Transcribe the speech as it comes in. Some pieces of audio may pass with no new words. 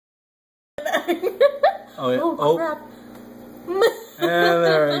Oh, yeah. Oh, crap. And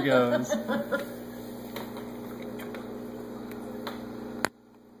there he goes.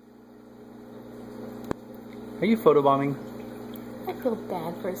 Are you photobombing? I feel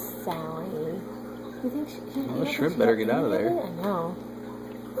bad for Sally. You think she? Well, the shrimp better get out of there. I know.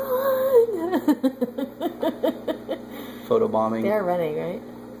 Photobombing. They're running, right?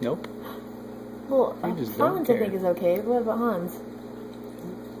 Nope. Well, I just don't Hans I care. think is okay. What about Hans?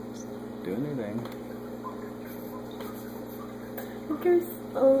 Doing their thing. Edgar's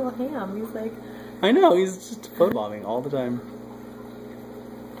a little ham. He's like, I know, he's just photobombing all the time.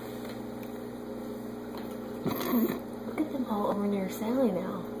 look at them all over near Sally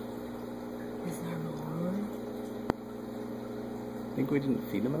now. Is there more? Think we didn't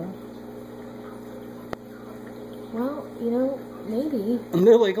feed them enough? Well, you know, maybe. And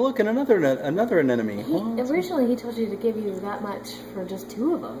they're like, look, and another anemone. Originally, he told you to give you that much for just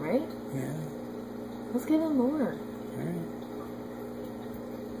 2 of them, right? Yeah. Let's give him more. Alright.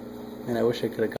 And I wish I could have